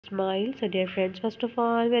smile. So dear friends, first of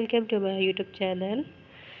all, welcome to my YouTube channel.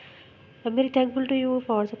 I'm very thankful to you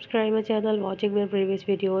for subscribing my channel, watching my previous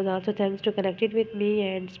videos. Also thanks to connected with me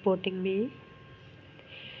and supporting me.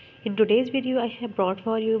 In today's video, I have brought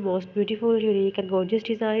for you most beautiful, unique and gorgeous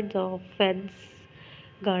designs of fence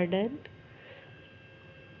garden.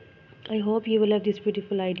 I hope you will love these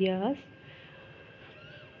beautiful ideas.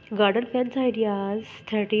 Garden fence ideas,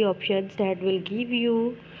 30 options that will give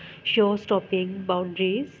you show-stopping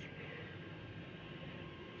boundaries.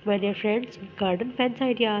 My dear friends, garden fence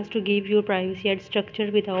ideas to give you privacy and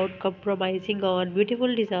structure without compromising on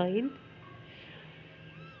beautiful design.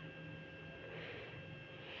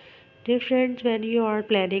 Dear friends, when you are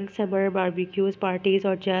planning summer barbecues, parties,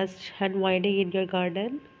 or just unwinding in your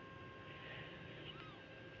garden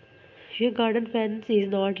fence is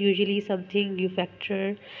not usually something you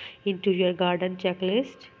factor into your garden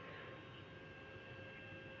checklist.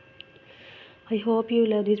 I hope you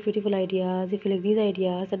love these beautiful ideas. If you like these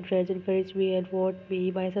ideas, and friends, encourage me and vote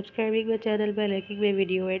me by subscribing my channel, by liking my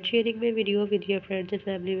video and sharing my video with your friends and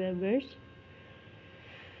family members.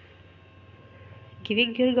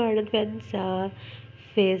 Giving your garden fence a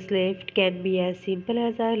facelift can be as simple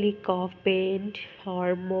as a lick of paint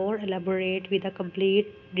or more elaborate with a complete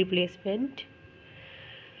replacement.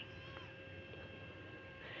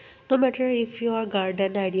 No matter if your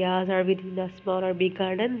garden ideas are within a small or big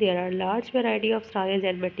garden, there are large variety of styles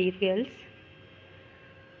and materials.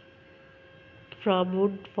 From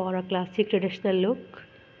wood for a classic traditional look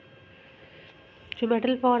to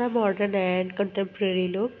metal for a modern and contemporary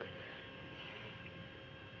look.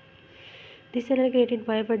 This channel created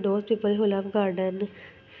by for those people who love garden,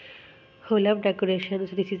 who love decoration.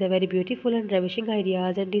 So this is a very beautiful and ravishing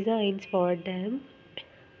ideas and designs for them.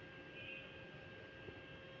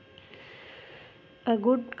 A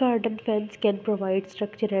good garden fence can provide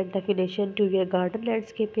structure and definition to your garden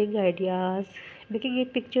landscaping ideas, making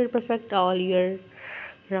it picture perfect all year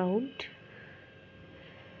round.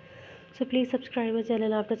 So please subscribe my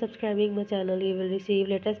channel. After subscribing my channel, you will receive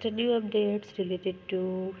latest and new updates related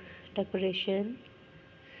to decoration.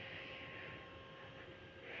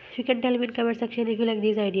 You can tell me in comment section if you like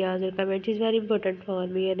these ideas. Your comments is very important for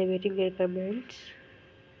me and I'm waiting your comments.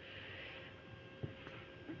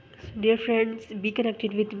 Dear friends, be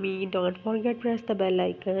connected with me. Don't forget press the bell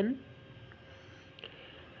icon.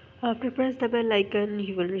 After press the bell icon,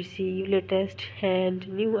 you will receive latest and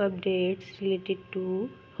new updates related to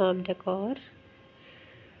home decor.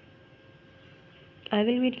 I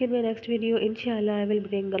will meet you in my next video. Inshallah, I will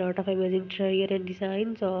bring a lot of amazing interior and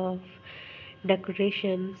designs of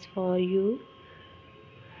decorations for you.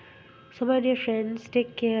 So my dear friends,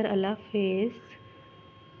 take care. Allah Hafiz.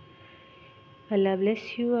 Allah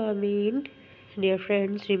bless you. Ameen. Dear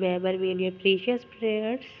friends, remember me in your precious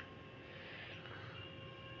prayers.